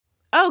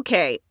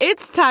Okay,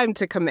 it's time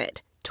to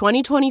commit.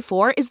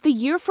 2024 is the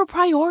year for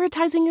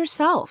prioritizing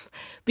yourself.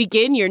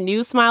 Begin your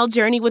new smile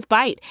journey with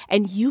Byte,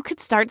 and you could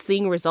start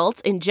seeing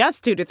results in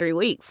just 2 to 3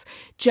 weeks.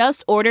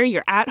 Just order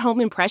your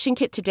at-home impression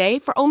kit today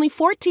for only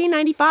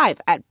 $14.95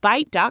 at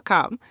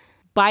Byte.com.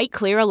 Byte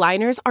Clear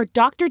aligners are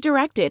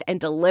doctor-directed and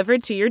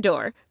delivered to your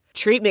door.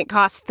 Treatment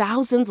costs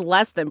thousands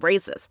less than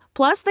braces.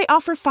 Plus, they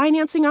offer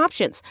financing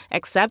options,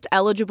 accept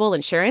eligible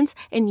insurance,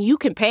 and you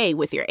can pay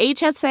with your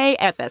HSA,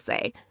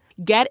 FSA.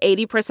 Get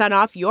 80%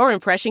 off your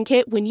impression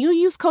kit when you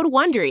use code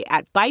WONDERY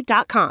at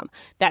Byte.com.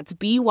 That's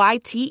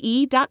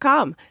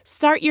BYTE.com.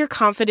 Start your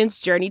confidence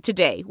journey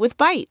today with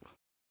Byte.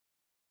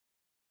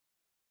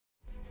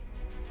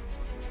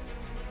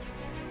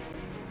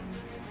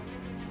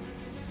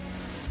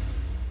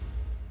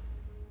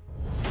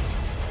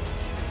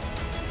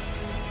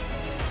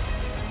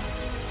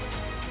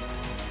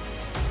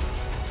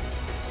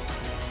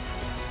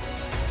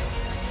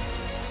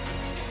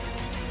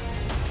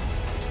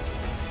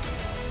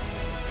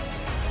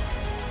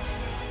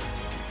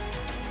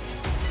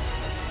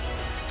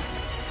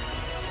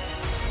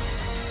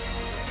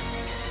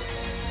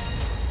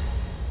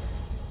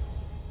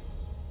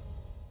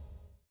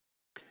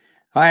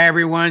 Hi,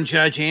 everyone.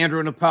 Judge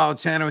Andrew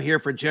Napolitano here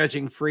for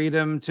Judging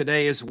Freedom.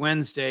 Today is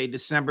Wednesday,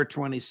 December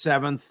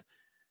 27th,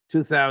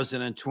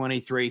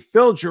 2023.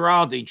 Phil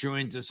Giraldi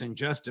joins us in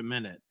just a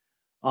minute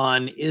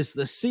on Is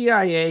the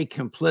CIA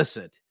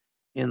complicit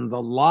in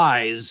the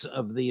lies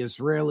of the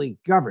Israeli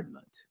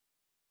government?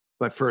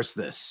 But first,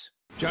 this.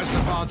 Judge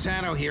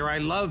Napolitano here. I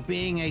love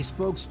being a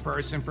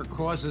spokesperson for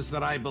causes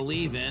that I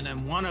believe in,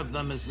 and one of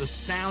them is the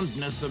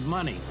soundness of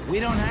money. We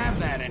don't have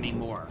that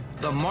anymore.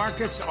 The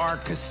markets are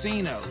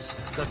casinos.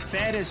 The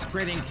Fed is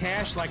printing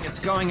cash like it's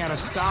going out of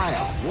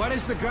style. What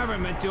is the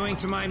government doing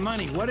to my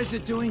money? What is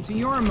it doing to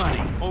your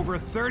money? Over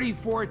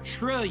 $34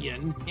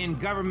 trillion in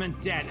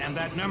government debt, and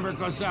that number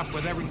goes up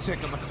with every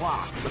tick of the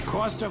clock. The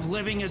cost of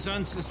living is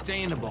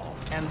unsustainable,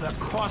 and the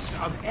cost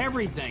of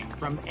everything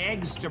from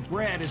eggs to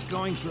bread is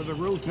going through the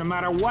roof no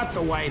matter what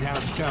the White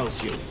House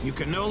tells you. You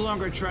can no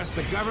longer trust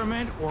the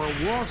government or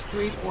Wall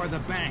Street or the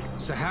bank.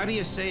 So how do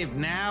you save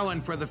now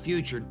and for the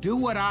future? Do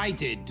what I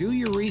did. Do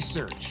your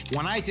research.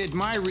 When I did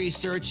my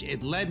research,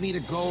 it led me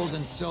to gold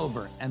and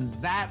silver, and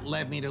that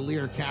led me to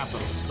Lear Capital,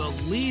 the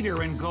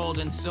leader in gold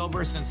and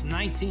silver since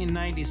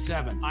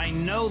 1997. I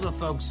know the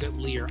folks at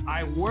Lear.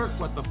 I work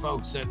with the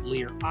folks at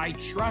Lear. I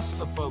trust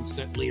the folks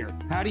at Lear.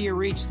 How do you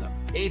reach them?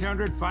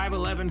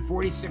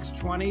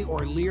 800-511-4620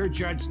 or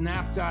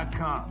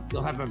LearJudgeSnap.com.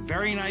 You'll have a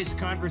very nice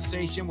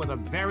conversation with a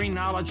very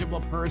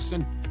knowledgeable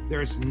person.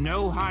 There's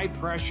no high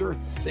pressure.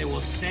 They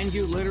will send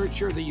you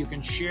literature that you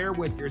can share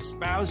with your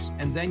spouse,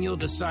 and then you'll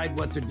decide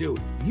what to do.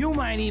 You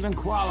might even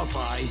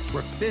qualify for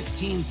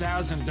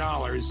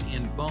 $15,000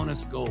 in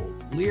bonus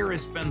gold. Lear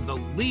has been the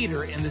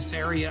leader in this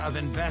area of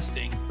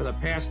investing for the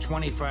past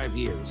 25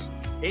 years.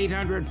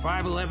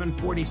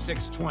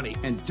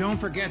 800-511-4620. And don't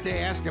forget to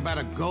ask about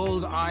a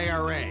gold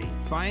IRA.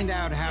 Find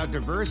out how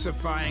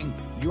diversifying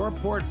your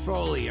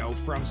portfolio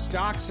from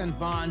stocks and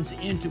bonds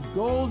into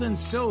gold and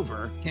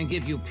silver can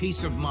give you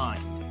peace of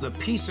mind. The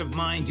peace of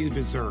mind you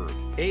deserve.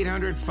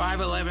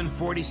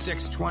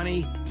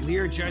 800-511-4620,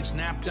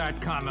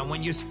 LearJudgeSnap.com. And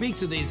when you speak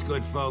to these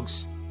good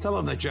folks, tell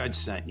them the judge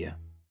sent you.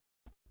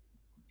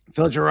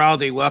 Phil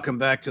Giraldi, welcome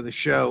back to the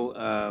show,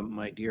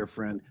 my dear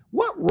friend.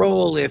 What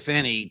role, if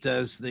any,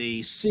 does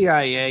the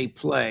CIA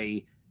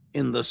play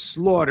in the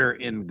slaughter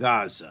in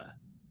Gaza?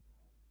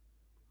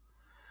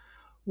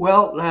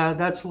 Well,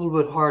 that's a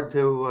little bit hard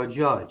to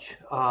judge.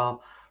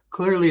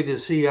 Clearly, the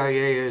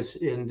CIA is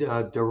in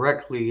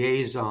direct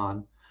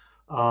liaison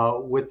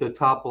with the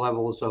top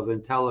levels of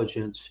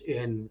intelligence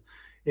in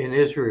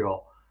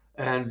Israel.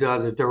 And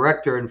the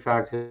director, in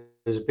fact,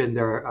 has been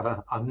there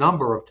a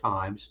number of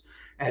times.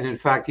 And in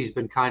fact, he's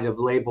been kind of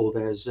labeled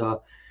as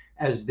the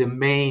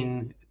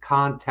main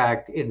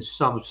contact in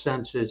some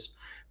senses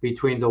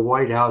between the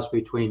White House,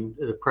 between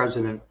the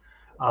president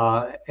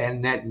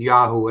and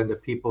Netanyahu and the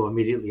people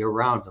immediately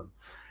around him.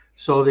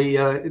 So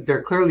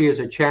there clearly is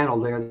a channel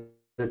there.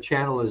 The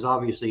channel is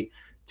obviously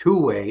two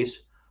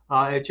ways.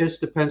 It just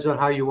depends on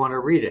how you want to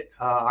read it.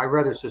 I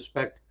rather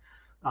suspect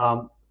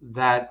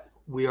that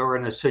we are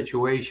in a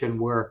situation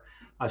where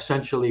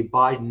essentially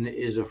Biden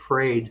is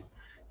afraid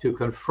to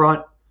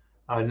confront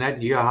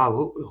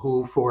Netanyahu,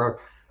 who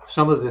for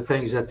some of the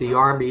things that the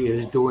army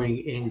is doing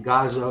in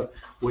Gaza,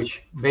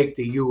 which make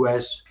the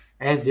U.S.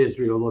 and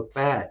Israel look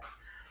bad.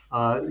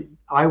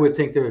 I would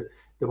think the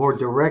more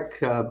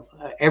direct,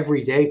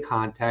 everyday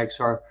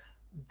contacts are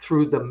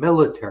through the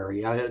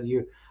military.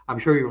 I'm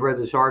sure you've read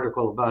this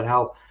article about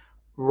how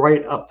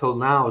right up till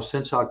now,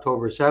 since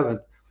October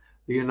 7th,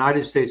 the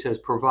United States has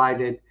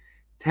provided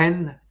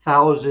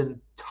 10,000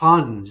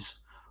 tons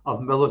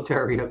of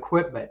military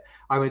equipment.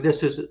 I mean,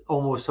 this is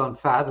almost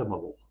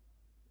unfathomable.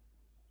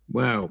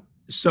 Wow.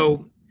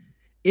 So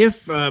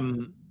if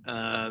the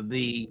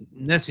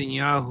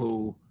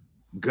Netanyahu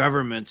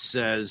government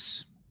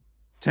says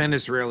 10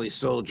 Israeli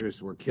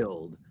soldiers were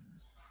killed,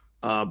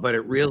 but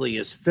it really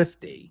is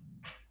 50,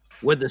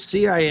 Would the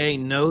CIA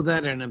know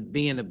that and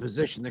be in a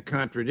position to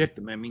contradict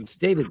them? I mean,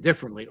 stated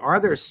differently, are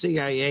there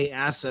CIA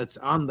assets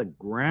on the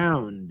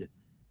ground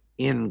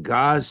in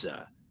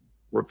Gaza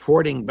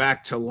reporting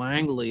back to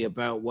Langley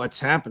about what's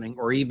happening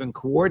or even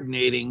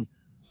coordinating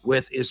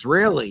with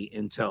Israeli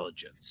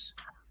intelligence?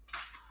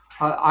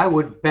 I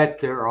would bet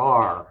there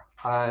are.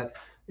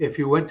 If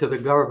you went to the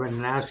government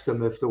and asked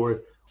them if there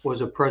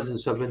was a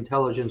presence of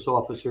intelligence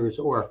officers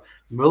or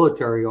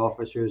military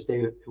officers,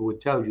 they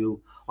would tell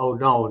you, oh,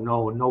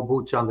 no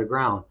boots on the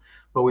ground.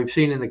 But we've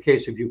seen in the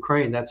case of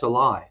Ukraine, that's a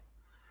lie.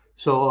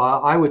 So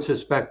I would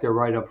suspect they're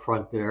right up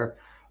front there,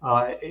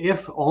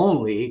 if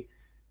only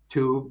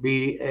to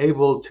be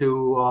able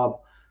to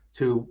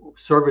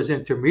serve as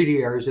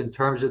intermediaries in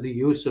terms of the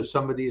use of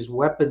some of these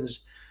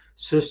weapons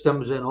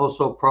systems and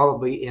also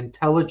probably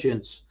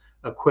intelligence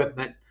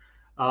equipment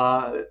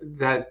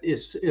that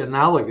is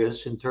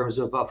analogous in terms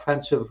of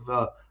offensive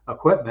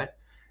equipment.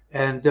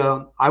 And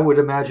I would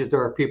imagine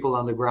there are people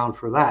on the ground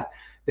for that.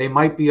 They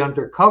might be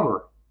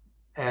undercover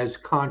as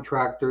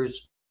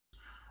contractors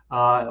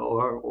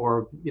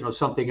or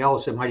something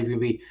else. It might even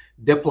be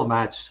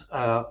diplomats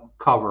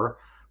cover,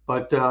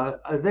 but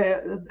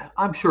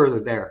I'm sure they're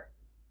there.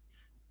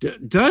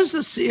 Does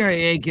the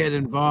CIA get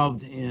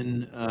involved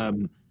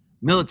in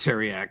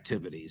military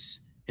activities,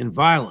 in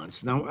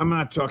violence? Now, I'm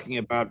not talking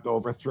about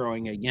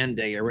overthrowing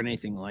Allende or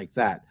anything like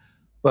that,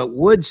 but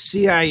would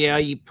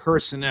CIA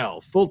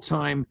personnel,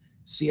 full-time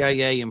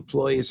CIA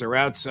employees or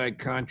outside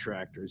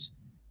contractors,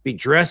 be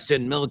dressed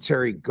in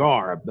military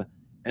garb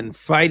and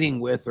fighting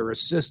with or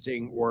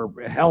assisting or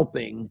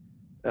helping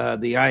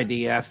the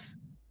IDF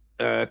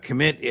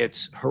commit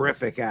its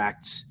horrific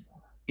acts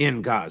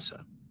in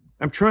Gaza?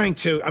 I'm trying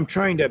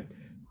to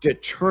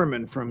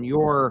determine from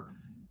your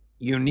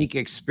unique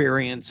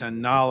experience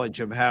and knowledge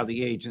of how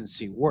the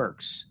agency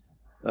works,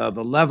 the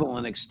level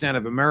and extent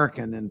of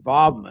American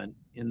involvement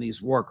in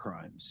these war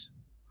crimes.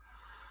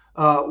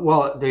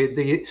 Well,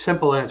 the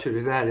simple answer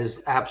to that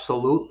is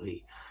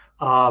absolutely.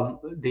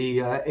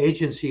 The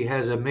agency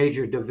has a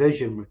major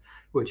division,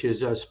 which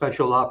is a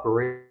Special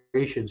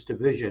Operations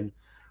Division,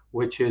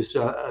 which is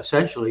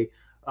essentially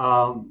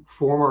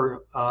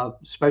former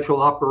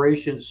Special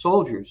Operations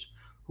soldiers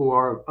who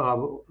are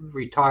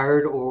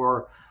retired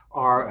or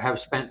have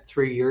spent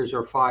 3 years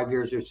or 5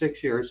 years or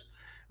 6 years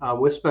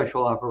with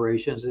Special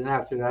Operations, and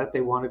after that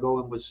they want to go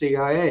in with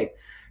CIA.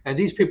 And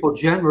these people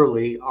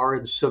generally are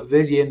in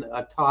civilian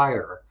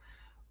attire,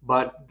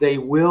 but they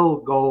will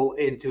go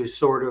into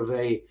sort of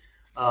a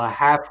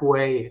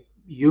halfway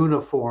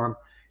uniform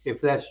if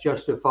that's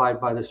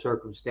justified by the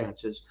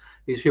circumstances.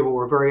 These people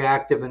were very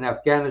active in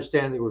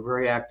Afghanistan, they were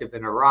very active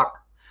in Iraq,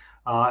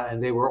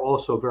 and they were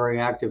also very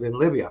active in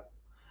Libya.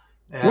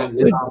 And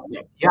so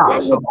the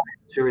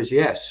answer is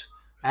yes,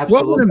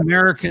 absolutely.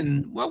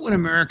 What would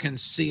American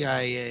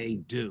CIA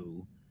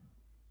do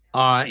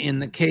in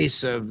the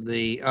case of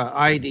the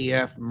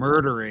IDF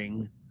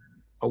murdering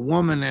a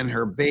woman and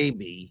her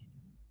baby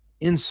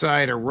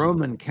inside a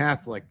Roman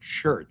Catholic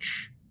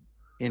church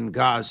in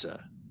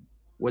Gaza?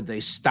 Would they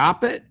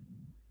stop it?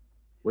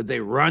 Would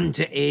they run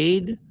to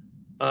aid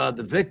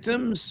the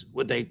victims?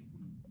 Would they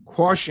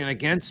caution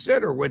against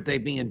it, or would they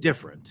be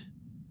indifferent?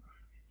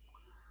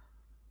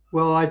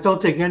 Well, I don't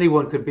think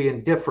anyone could be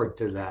indifferent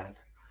to that.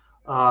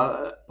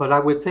 But I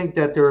would think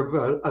that there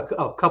are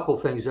a couple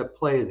things at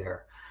play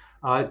there.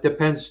 It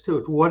depends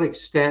to what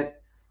extent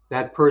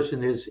that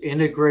person is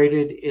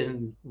integrated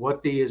in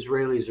what the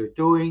Israelis are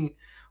doing,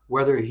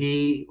 whether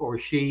he or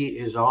she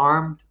is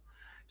armed.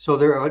 So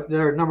there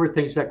are a number of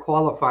things that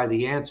qualify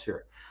the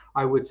answer.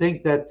 I would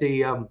think that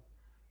the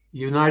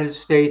United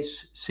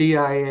States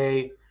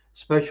CIA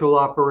Special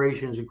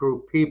Operations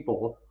Group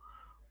people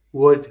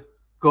would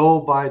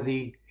go by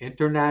the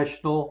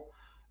international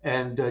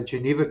and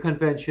Geneva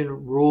Convention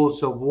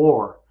rules of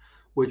war,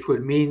 which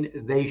would mean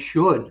they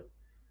should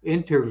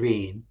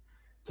intervene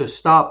to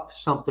stop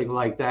something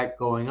like that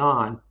going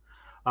on.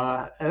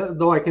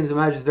 Though I can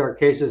imagine there are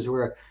cases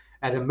where,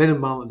 at a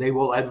minimum, they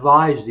will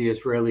advise the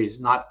Israelis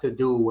not to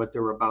do what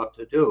they're about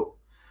to do.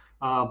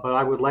 But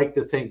I would like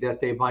to think that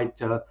they might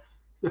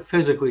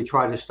physically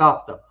try to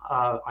stop them.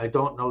 I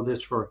don't know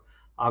this for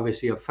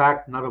obviously a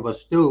fact, none of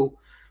us do,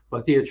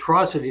 but the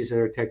atrocities that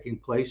are taking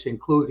place,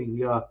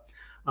 including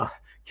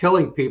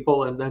killing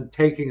people and then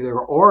taking their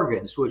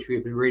organs, which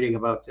we've been reading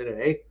about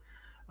today,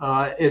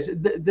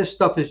 this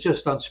stuff is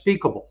just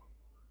unspeakable.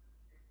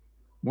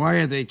 Why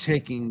are they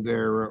taking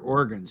their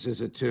organs?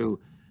 Is it to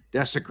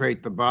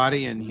desecrate the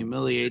body and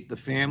humiliate the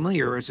family,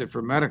 or is it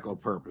for medical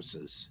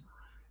purposes?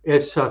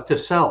 It's to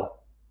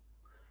sell.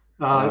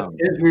 Wow.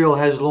 Israel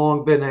has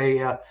long been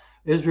a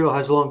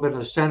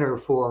center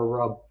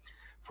for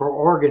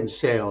organ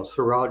sales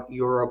throughout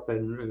Europe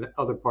and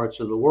other parts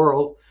of the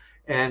world,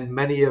 and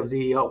many of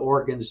the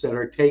organs that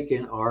are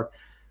taken are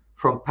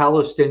from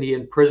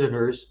Palestinian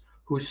prisoners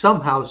who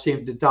somehow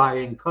seem to die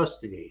in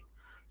custody.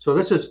 So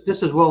this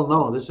is well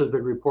known. This has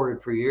been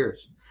reported for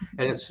years,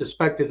 and it's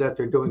suspected that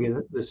they're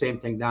doing the same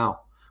thing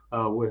now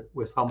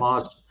with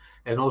Hamas,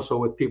 and also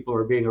with people who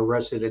are being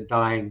arrested and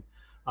dying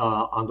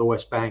on the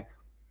West Bank.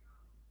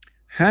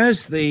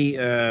 Has the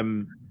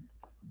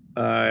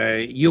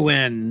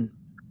UN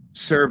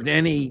served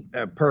any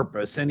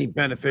purpose, any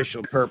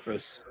beneficial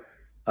purpose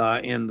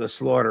in the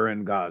slaughter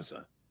in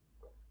Gaza?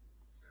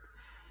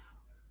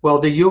 Well,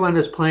 the UN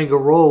is playing a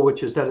role,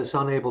 which is that it's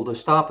unable to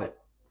stop it.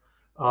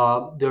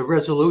 The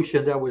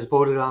resolution that was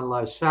voted on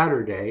last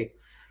Saturday,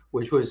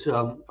 which was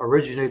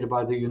originated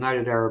by the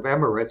United Arab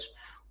Emirates,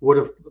 would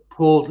have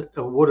called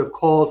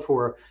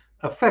for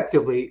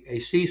effectively a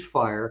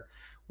ceasefire,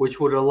 which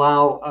would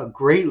allow a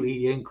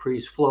greatly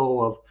increased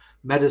flow of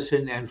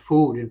medicine and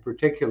food, in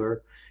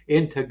particular,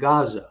 into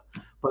Gaza.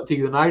 But the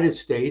United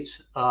States,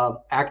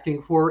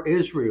 acting for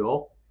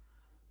Israel,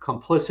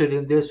 complicit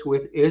in this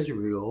with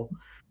Israel,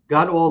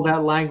 got all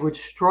that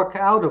language struck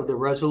out of the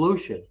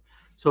resolution.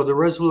 So the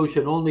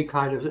resolution only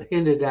kind of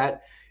hinted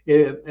at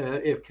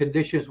if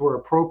conditions were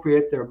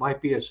appropriate, there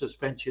might be a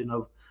suspension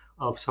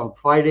of some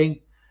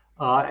fighting,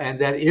 and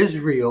that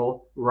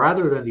Israel,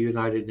 rather than the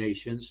United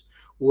Nations,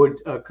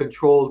 would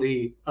control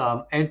the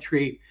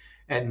entry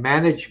and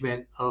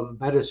management of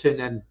medicine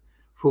and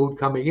food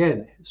coming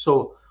in.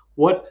 So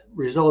what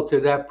result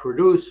did that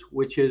produce,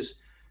 which is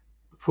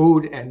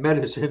food and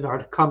medicine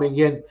are coming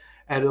in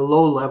at a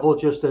low level,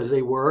 just as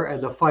they were,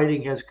 and the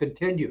fighting has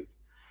continued.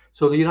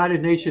 So the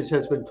United Nations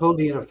has been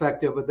totally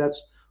ineffective, but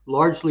that's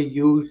largely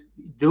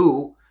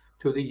due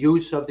to the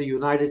use of the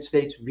United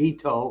States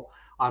veto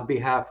on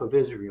behalf of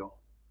Israel.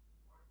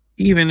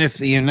 Even if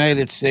the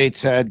United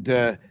States had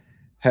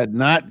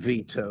not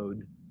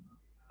vetoed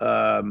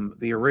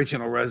the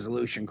original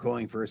resolution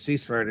calling for a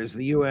ceasefire, does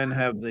the UN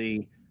have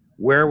the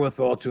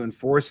wherewithal to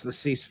enforce the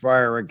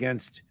ceasefire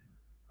against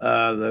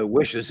the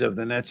wishes of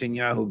the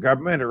Netanyahu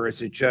government, or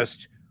is it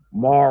just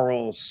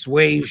moral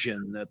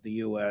suasion that the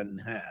UN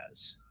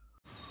has?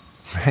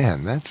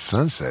 Man, that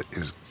sunset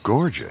is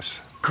gorgeous.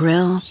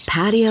 Grill,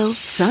 patio,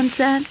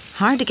 sunset.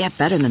 Hard to get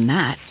better than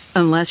that.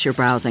 Unless you're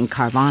browsing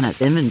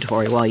Carvana's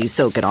inventory while you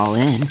soak it all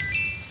in.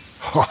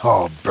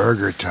 Oh,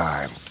 burger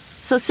time.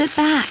 So sit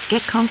back,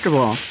 get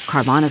comfortable.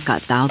 Carvana's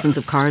got thousands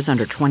of cars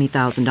under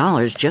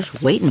 $20,000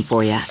 just waiting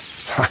for you.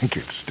 I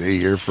could stay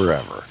here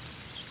forever.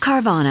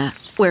 Carvana,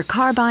 where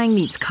car buying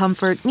meets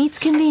comfort meets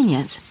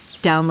convenience.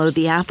 Download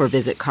the app or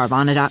visit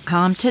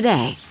Carvana.com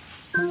today.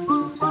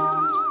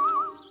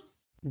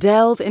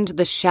 Delve into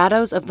the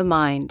shadows of the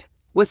mind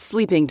with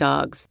Sleeping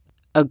Dogs,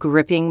 a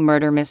gripping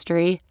murder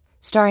mystery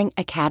starring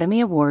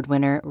Academy Award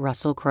winner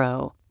Russell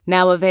Crowe.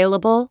 Now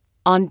available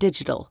on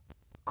digital.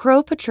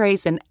 Crowe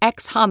portrays an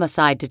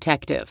ex-homicide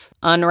detective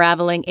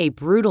unraveling a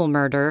brutal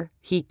murder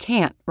he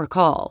can't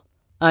recall.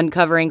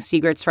 Uncovering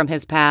secrets from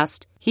his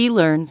past, he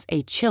learns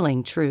a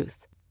chilling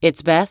truth.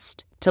 It's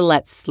best to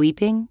let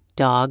sleeping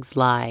dogs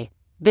lie.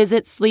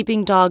 Visit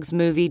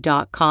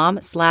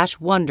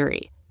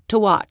sleepingdogsmovie.com/Wondery to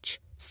watch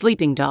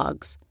Sleeping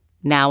Dogs,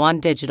 now on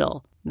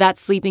digital.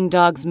 That's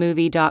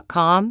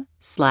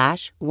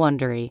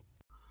sleepingdogsmovie.com/Wondery.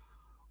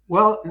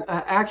 Well,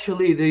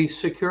 actually, the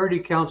Security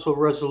Council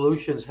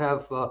resolutions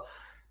have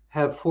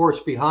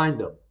force behind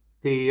them.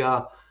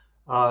 The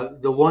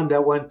one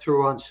that went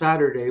through on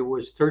Saturday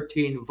was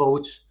 13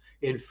 votes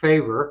in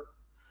favor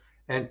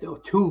and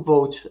 2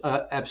 votes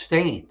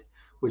abstained,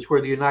 which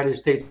were the United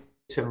States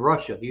and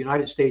Russia. The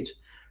United States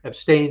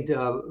abstained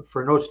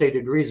for no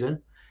stated reason,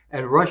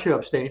 and Russia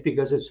abstained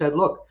because it said,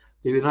 look,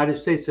 the United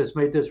States has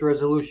made this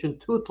resolution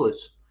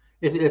toothless.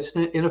 It's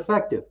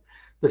ineffective.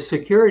 The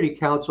Security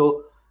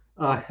Council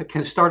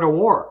can start a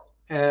war.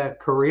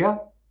 Korea,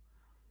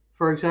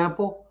 for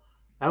example,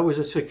 that was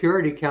a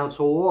Security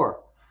Council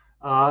war.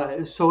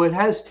 So it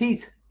has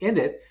teeth in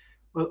it,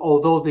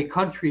 although the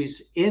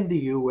countries in the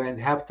UN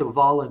have to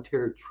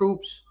volunteer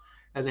troops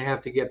and they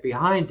have to get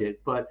behind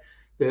it. But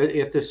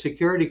if the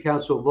Security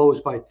Council votes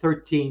by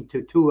 13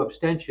 to 2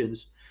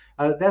 abstentions,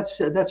 that's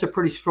a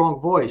pretty strong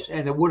voice,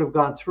 and it would have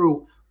gone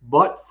through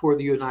but for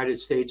the United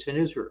States and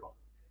Israel.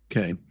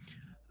 Okay.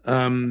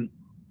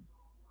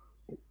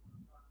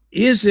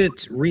 Is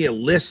it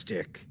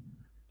realistic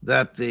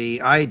that the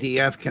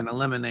IDF can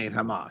eliminate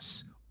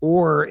Hamas,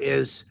 or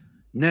is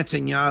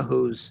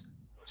Netanyahu's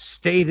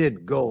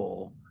stated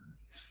goal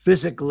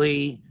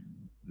physically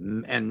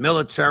and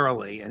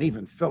militarily and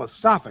even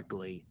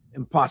philosophically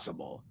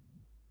impossible?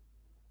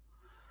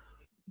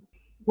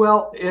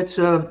 Well, it's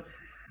a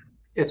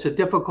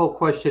difficult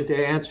question to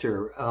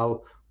answer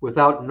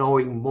without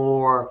knowing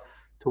more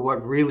to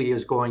what really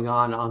is going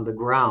on the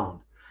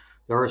ground.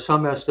 There are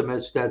some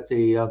estimates that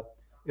the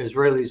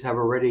Israelis have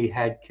already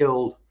had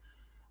killed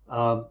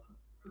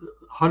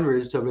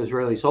hundreds of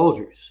Israeli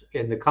soldiers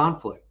in the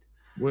conflict.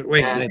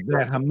 Wait,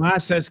 that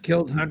Hamas has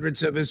killed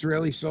hundreds of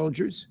Israeli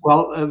soldiers?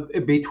 Well,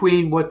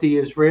 between what the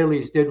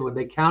Israelis did when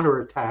they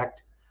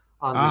counterattacked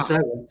on the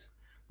 7th,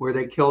 where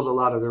they killed a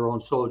lot of their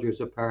own soldiers,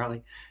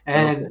 apparently,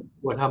 and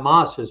what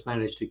Hamas has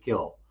managed to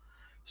kill.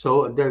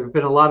 So there have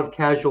been a lot of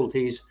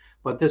casualties,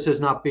 but this is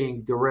not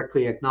being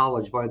directly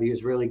acknowledged by the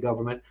Israeli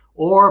government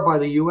or by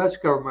the U.S.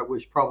 government,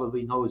 which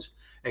probably knows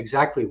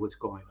exactly what's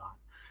going on.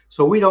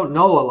 So we don't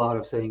know a lot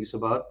of things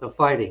about the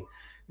fighting.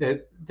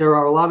 that there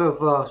are a lot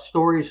of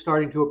stories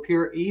starting to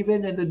appear,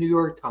 even in the New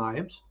York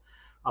Times,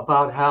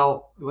 about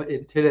how,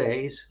 in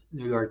today's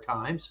New York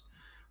Times,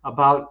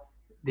 about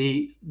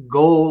the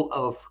goal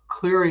of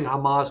clearing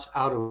Hamas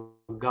out of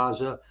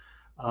Gaza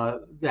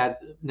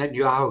that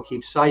Netanyahu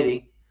keeps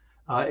citing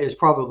is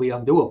probably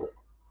undoable.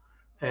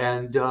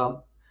 And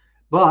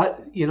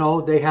but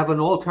they have an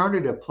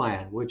alternative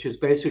plan, which is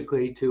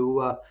basically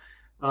to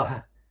uh,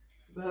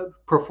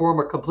 perform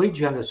a complete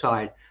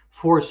genocide,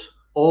 force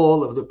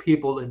all of the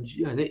people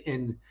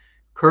in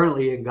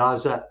currently in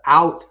Gaza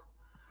out,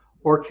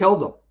 or kill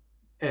them,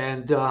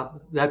 and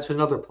that's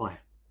another plan.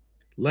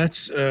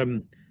 Let's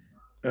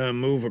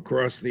move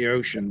across the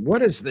ocean.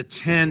 What is the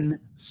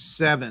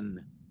 10-7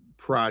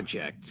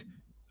 project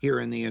here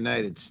in the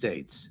United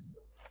States?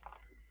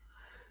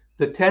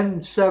 The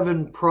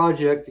 10-7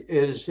 project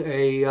is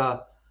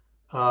a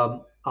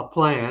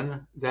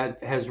plan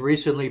that has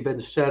recently been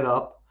set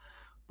up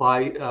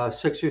by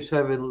 6 or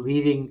 7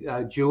 leading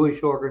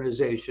Jewish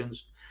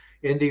organizations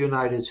in the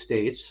United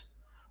States,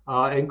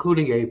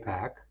 including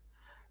AIPAC.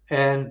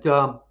 And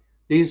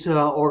these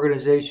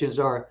organizations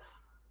are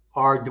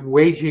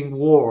waging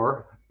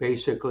war,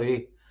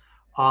 basically,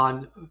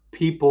 on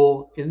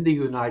people in the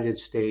United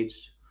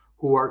States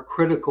who are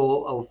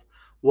critical of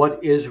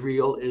what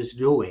Israel is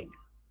doing.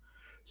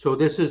 So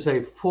this is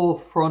a full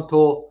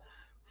frontal,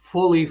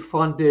 fully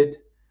funded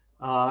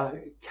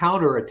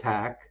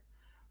counterattack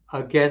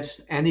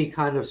against any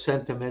kind of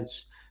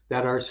sentiments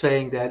that are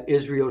saying that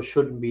Israel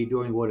shouldn't be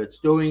doing what it's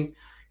doing.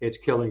 It's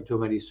killing too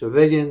many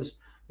civilians,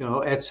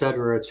 et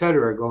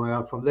cetera, going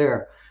on from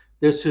there.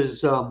 This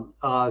is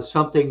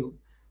something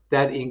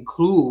that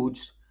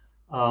includes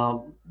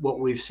what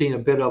we've seen a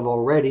bit of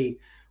already,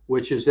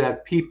 which is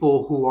that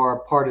people who are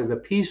part of the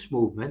peace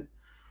movement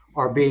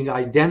are being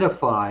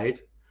identified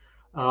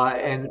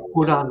and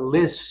put on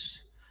lists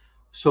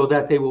so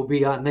that they will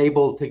be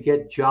unable to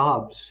get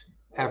jobs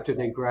after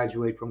they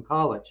graduate from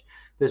college.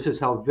 This is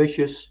how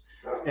vicious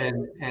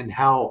and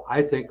how,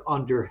 I think,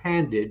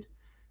 underhanded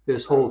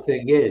this whole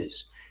thing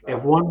is.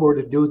 If one were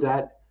to do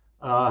that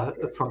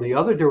from the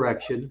other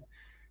direction,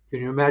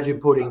 can you imagine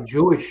putting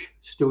Jewish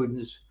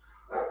students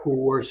who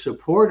were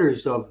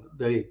supporters of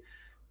the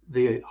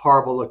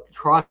horrible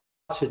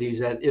atrocities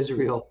that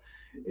Israel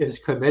is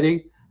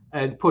committing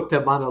and put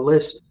them on a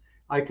list?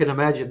 I can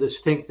imagine the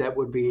stink that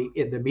would be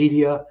in the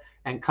media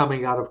and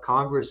coming out of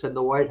Congress and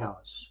the White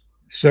House.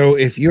 So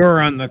if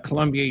you're on the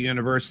Columbia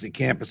University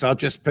campus, I'll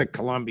just pick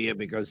Columbia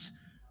because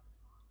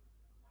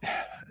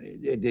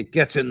it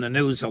gets in the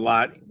news a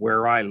lot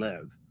where I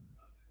live,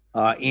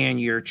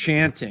 and you're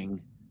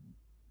chanting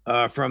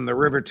from the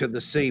river to the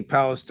sea,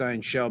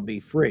 Palestine shall be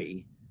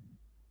free,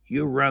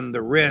 you run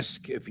the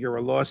risk, if you're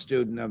a law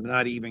student, of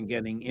not even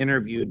getting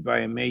interviewed by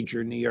a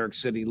major New York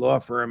City law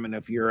firm, and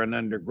if you're an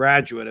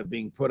undergraduate, of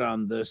being put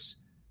on this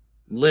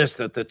list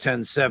that the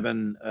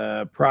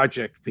 10-7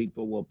 project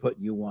people will put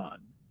you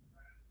on.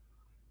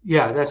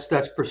 Yeah,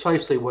 that's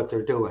precisely what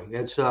they're doing.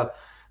 It's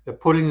they're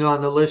putting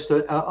on the list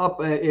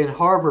up in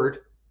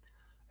Harvard.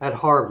 At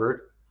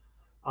Harvard,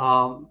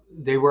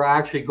 they were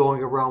actually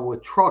going around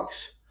with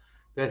trucks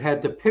that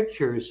had the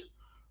pictures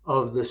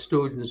of the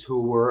students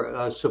who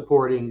were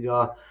supporting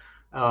a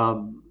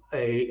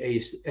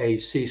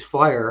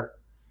ceasefire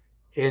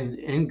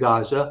in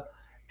Gaza,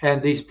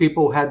 and these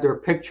people had their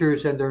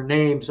pictures and their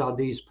names on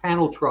these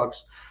panel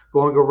trucks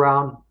going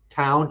around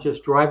town,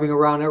 just driving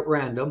around at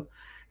random.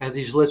 And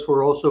these lists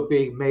were also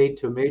being made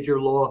to major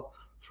law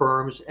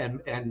firms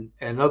and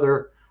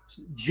other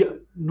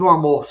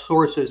normal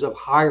sources of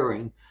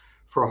hiring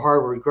for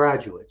Harvard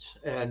graduates.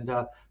 And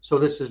so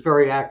this is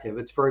very active.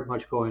 It's very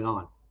much going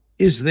on.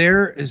 Is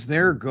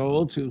their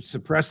goal to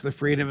suppress the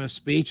freedom of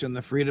speech and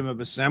the freedom of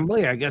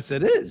assembly? I guess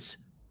it is.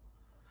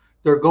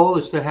 Their goal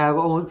is to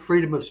have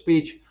freedom of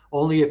speech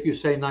only if you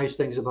say nice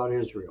things about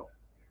Israel.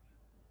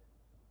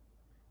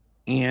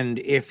 And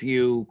if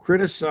you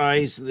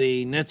criticize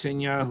the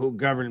Netanyahu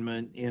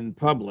government in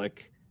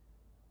public,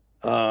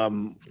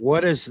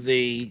 what is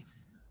the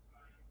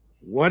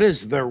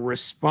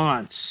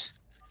response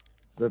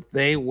that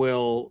they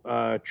will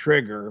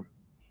trigger,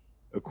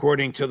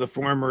 according to the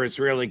former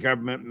Israeli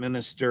government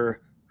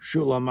minister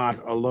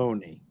Shulamat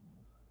Aloni?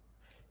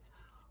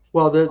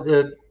 Well,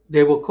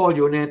 they will call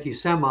you an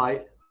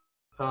anti-Semite,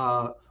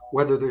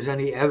 whether there's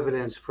any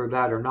evidence for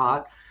that or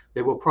not.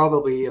 They will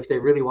probably, if they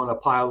really want to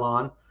pile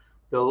on,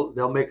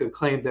 they'll make a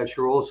claim that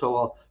you're also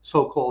a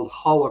so-called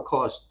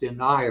Holocaust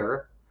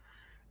denier,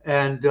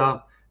 and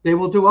they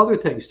will do other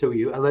things to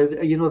you.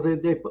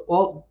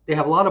 They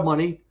have a lot of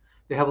money,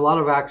 they have a lot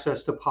of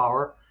access to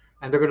power,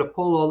 and they're going to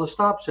pull all the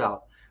stops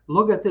out.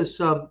 Look at this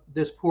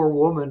poor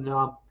woman,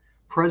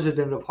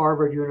 president of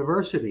Harvard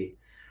University.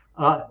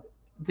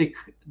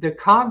 The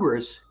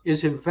Congress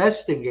is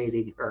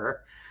investigating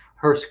her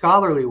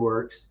scholarly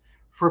works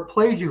for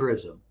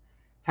plagiarism.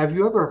 Have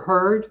you ever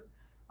heard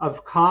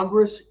of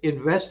Congress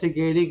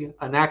investigating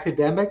an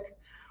academic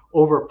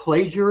over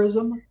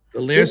plagiarism?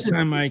 The last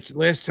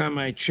time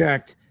I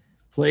checked,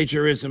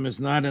 plagiarism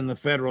is not in the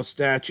federal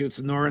statutes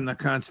nor in the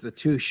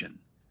Constitution.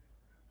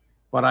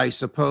 But I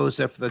suppose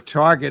if the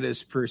target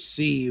is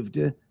perceived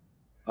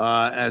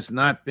as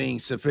not being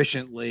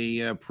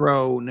sufficiently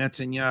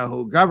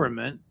pro-Netanyahu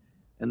government,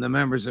 and the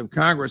members of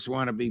Congress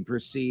want to be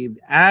perceived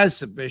as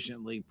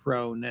sufficiently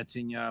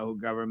pro-Netanyahu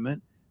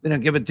government, they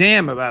don't give a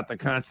damn about the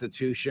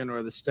Constitution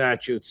or the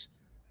statutes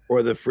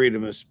or the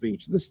freedom of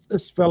speech.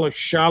 This fellow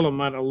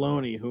Shalomat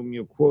Aloni, whom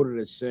you quoted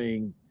as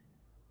saying,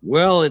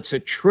 well, it's a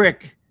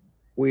trick,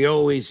 we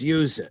always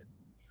use it.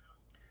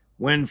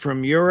 When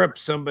from Europe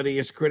somebody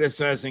is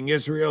criticizing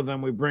Israel,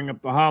 then we bring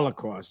up the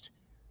Holocaust.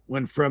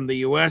 When from the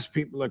U.S.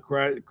 people are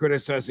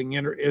criticizing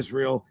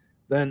Israel,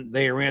 then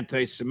they are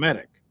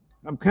anti-Semitic.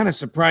 I'm kind of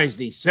surprised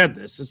he said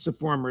this. It's a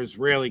former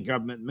Israeli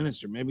government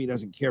minister. Maybe he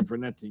doesn't care for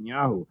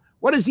Netanyahu.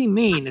 What does he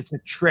mean? It's a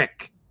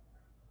trick.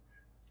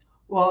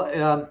 Well,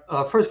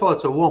 first of all,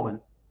 it's a woman.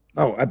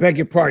 Oh, I beg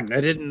your pardon.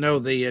 I didn't know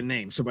the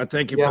name, so I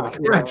thank you for the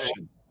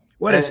correction.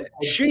 What does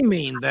she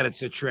mean that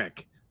it's a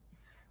trick?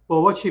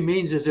 Well, what she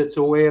means is it's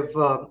a way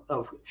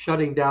of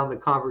shutting down the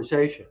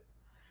conversation.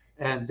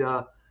 And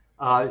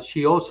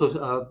she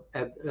also,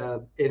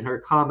 in her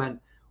comment,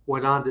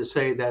 went on to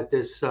say that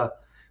this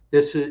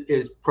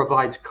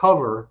provides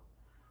cover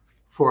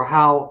for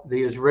how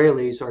the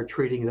Israelis are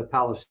treating the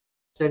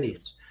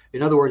Palestinians.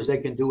 In other words, they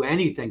can do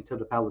anything to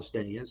the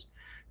Palestinians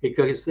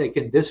because they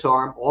can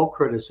disarm all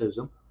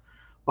criticism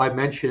by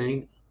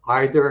mentioning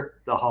either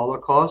the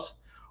Holocaust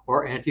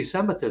or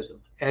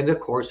anti-Semitism. And of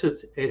course,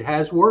 it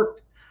has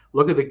worked.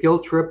 Look at the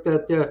guilt trip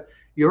that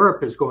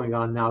Europe is going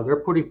on now.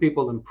 They're putting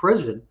people in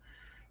prison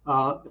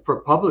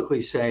for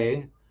publicly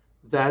saying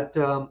that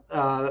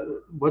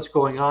what's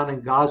going on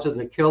in Gaza,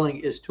 the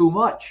killing, is too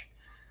much.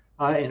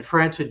 In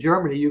France and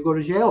Germany, you go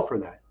to jail for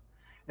that.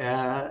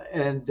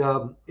 And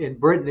in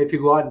Britain, if you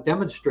go out and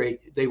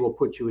demonstrate, they will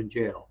put you in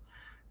jail.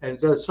 And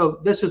so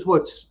this is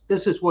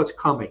what's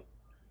coming.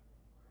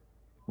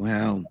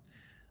 Well,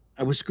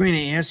 I was going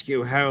to ask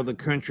you how the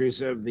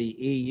countries of the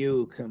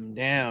EU come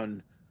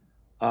down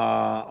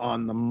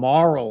on the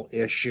moral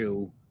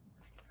issue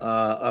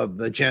of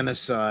the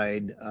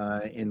genocide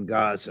in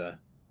Gaza.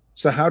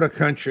 So how do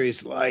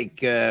countries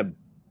like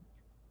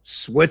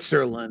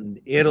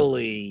Switzerland,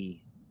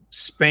 Italy,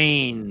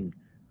 Spain,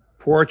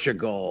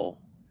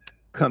 Portugal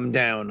come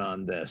down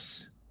on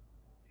this?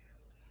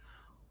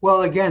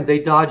 Well, again, they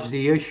dodge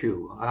the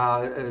issue.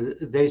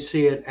 They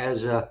see it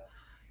as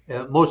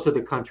most of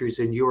the countries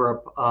in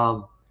Europe,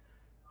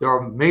 there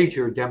are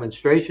major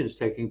demonstrations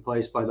taking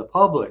place by the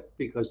public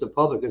because the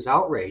public is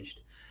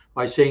outraged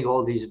by seeing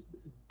all these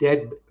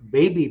dead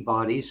baby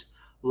bodies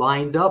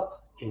lined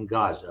up in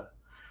Gaza.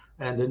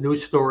 And the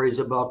news stories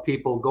about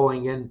people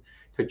going in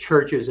to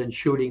churches and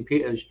shooting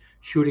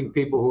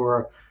people who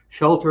are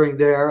sheltering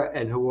there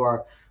and who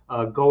are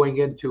going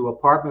into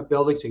apartment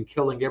buildings and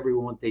killing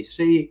everyone they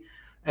see.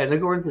 And they're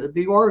going to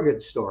the Oregon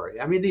story.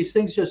 I mean, these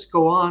things just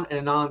go on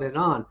and on and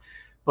on.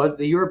 But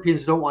the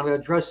Europeans don't want to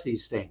address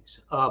these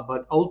things.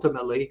 But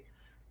ultimately,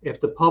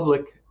 if the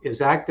public is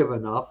active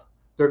enough,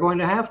 they're going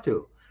to have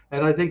to.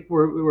 And I think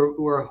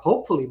we're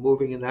hopefully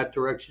moving in that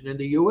direction in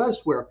the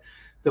U.S., where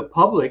the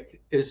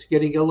public is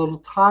getting a little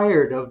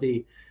tired of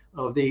the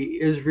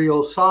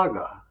Israel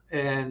saga,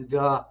 and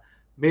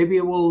maybe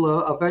it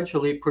will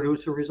eventually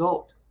produce a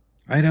result.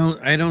 I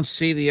don't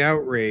see the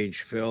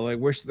outrage, Phil. I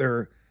wish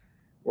there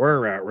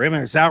were outrage. I mean,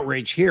 there's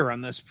outrage here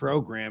on this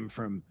program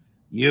from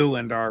you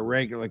and our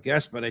regular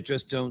guests, but I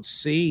just don't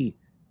see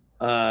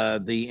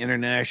the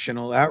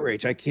international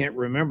outrage. I can't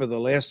remember the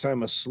last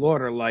time a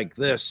slaughter like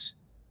this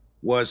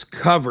was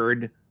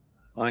covered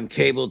on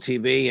cable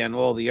TV and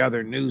all the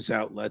other news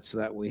outlets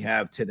that we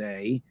have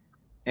today.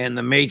 And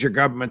the major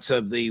governments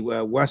of the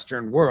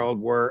Western world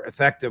were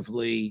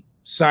effectively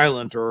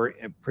silent or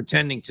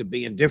pretending to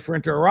be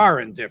indifferent or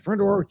are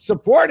indifferent or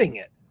supporting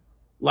it,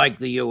 like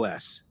the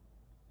U.S.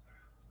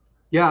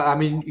 Yeah, I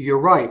mean, you're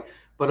right.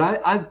 But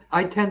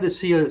I tend to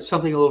see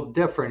something a little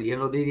different. You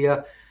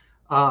know,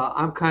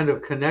 I'm kind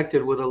of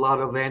connected with a lot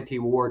of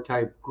anti-war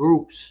type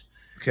groups.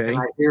 Okay. And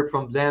I hear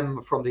from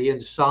them from the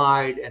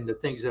inside and the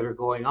things that are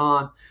going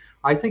on.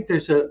 I think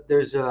there's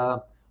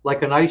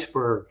like an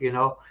iceberg, you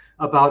know,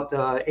 about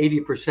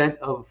 80%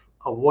 of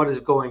what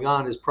is going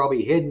on is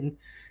probably hidden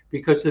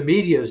because the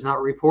media is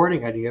not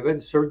reporting any of it.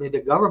 And certainly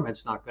the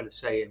government's not going to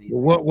say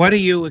anything. What do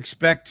you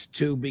expect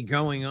to be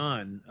going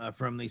on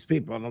from these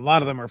people? And a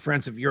lot of them are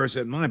friends of yours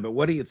and mine, but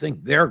what do you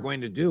think they're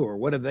going to do, or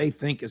what do they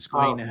think is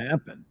going to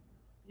happen?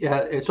 Yeah,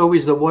 it's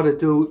always the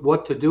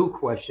what to do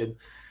question.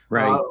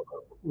 Right.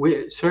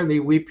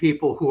 We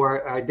people who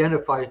are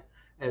identified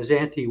as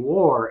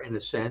anti-war in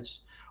a sense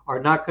are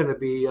not going to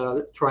be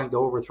trying to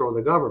overthrow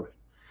the government.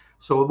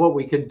 So what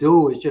we can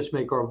do is just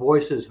make our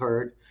voices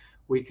heard.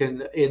 We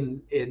can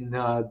in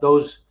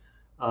those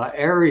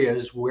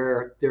areas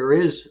where there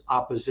is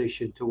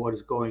opposition to what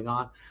is going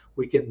on,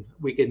 we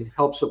can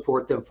help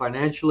support them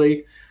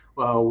financially.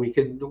 We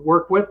can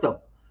work with them,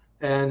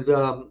 and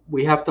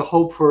we have to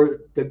hope for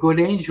the good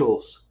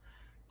angels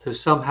to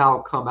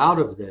somehow come out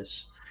of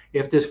this.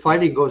 If this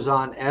fighting goes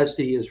on, as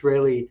the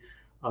Israeli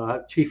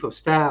chief of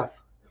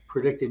staff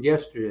predicted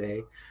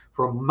yesterday,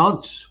 for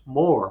months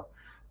more,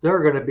 there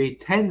are going to be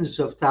tens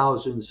of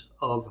thousands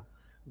of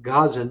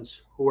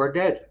Gazans who are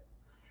dead.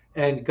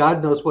 And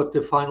God knows what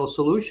the final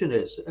solution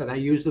is. And I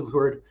use the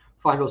word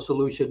final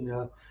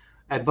solution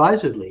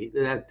advisedly,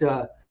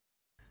 that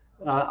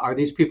are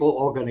these people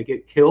all going to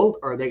get killed?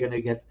 Are they going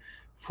to get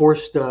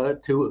forced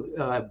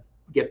to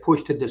get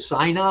pushed into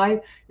Sinai?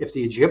 If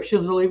the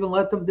Egyptians will even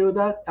let them do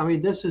that? I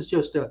mean, this is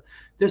the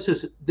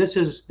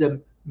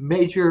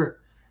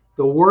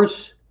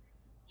worst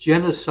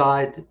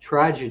genocide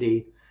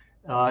tragedy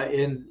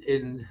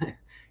in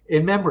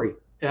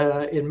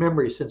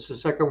memory since the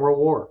Second World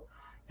War,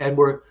 and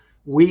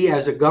we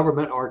as a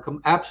government are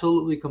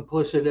absolutely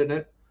complicit in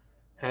it,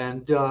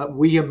 and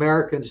we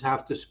Americans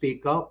have to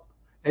speak up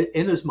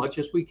in as much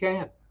as we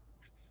can.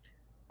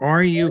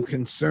 Are you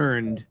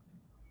concerned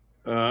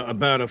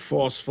about a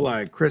false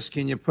flag? Chris,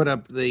 can you put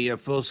up the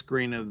full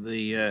screen of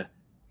the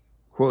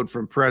quote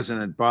from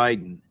President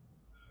Biden?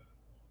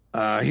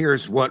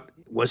 Here's what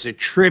was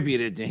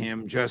attributed to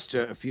him just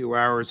a few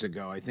hours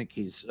ago. I think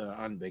he's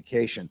on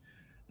vacation.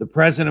 The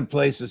president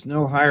places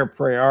no higher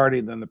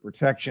priority than the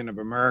protection of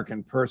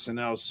American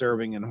personnel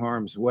serving in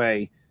harm's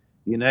way.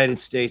 The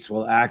United States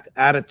will act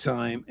at a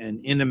time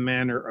and in a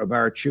manner of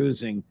our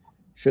choosing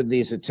should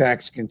these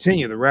attacks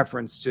continue. The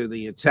reference to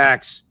the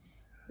attacks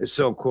is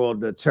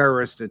so-called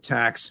terrorist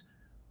attacks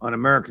on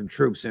American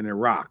troops in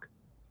Iraq.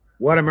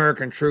 What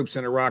American troops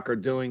in Iraq are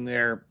doing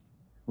there,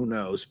 who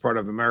knows, part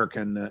of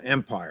American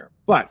empire.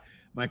 But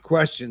my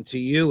question to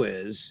you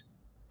is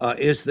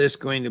this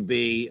going to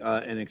be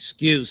an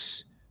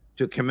excuse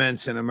to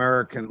commence an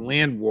American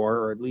land war,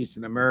 or at least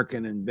an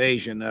American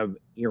invasion of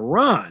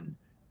Iran?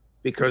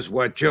 Because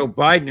what Joe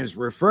Biden is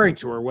referring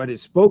to, or what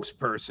his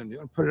spokesperson, you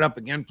want to put it up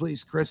again,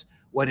 please, Chris,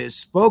 what his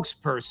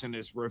spokesperson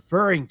is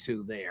referring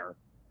to there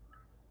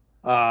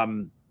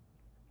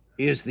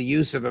is the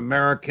use of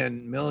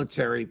American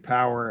military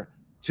power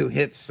to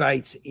hit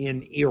sites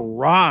in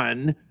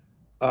Iran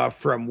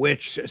from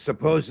which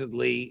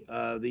supposedly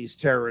these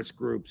terrorist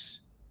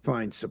groups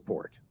find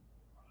support.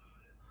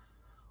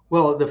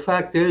 Well, the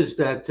fact is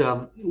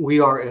that we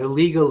are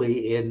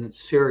illegally in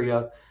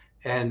Syria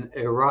and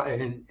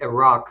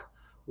Iraq,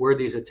 where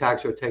these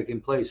attacks are taking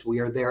place. We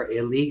are there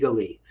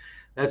illegally.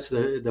 That's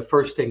the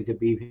first thing to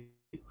be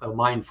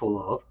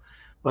mindful of.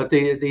 But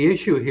the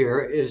issue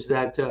here is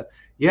that,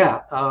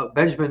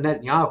 Benjamin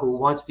Netanyahu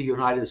wants the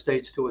United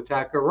States to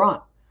attack Iran.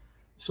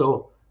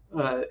 So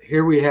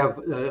here we have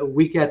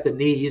weak at the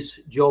knees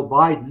Joe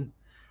Biden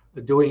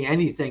doing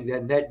anything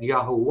that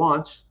Netanyahu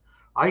wants.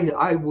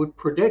 I would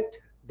predict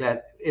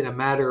that in a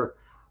matter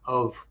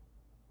of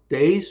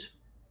days,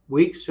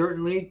 weeks,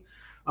 certainly,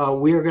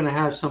 we are going to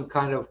have some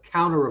kind of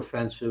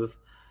counteroffensive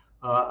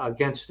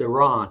against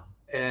Iran,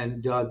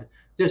 and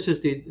this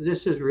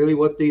is really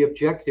what the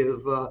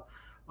objective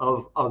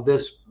of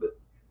this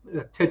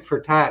tit for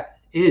tat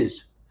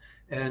is,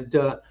 and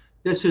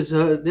this is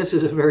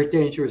a very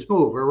dangerous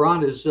move.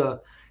 Iran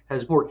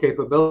has more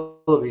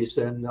capabilities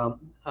than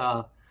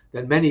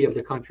many of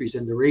the countries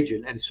in the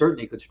region, and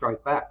certainly could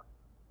strike back.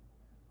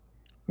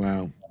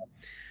 Wow.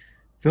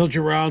 Phil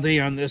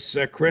Giraldi, on this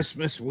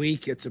Christmas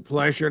week, it's a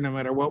pleasure, no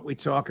matter what we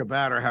talk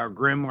about or how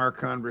grim our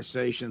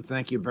conversation.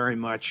 Thank you very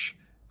much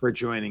for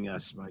joining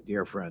us, my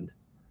dear friend.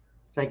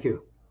 Thank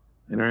you.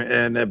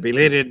 And a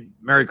belated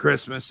Merry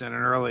Christmas and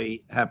an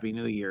early Happy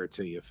New Year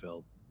to you,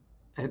 Phil.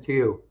 And to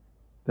you.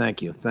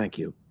 Thank you. Thank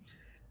you.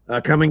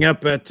 Coming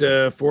up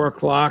at 4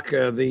 o'clock,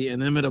 the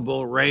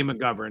inimitable Ray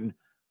McGovern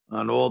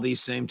on all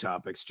these same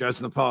topics. Judge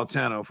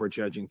Napolitano for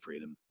Judging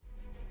Freedom.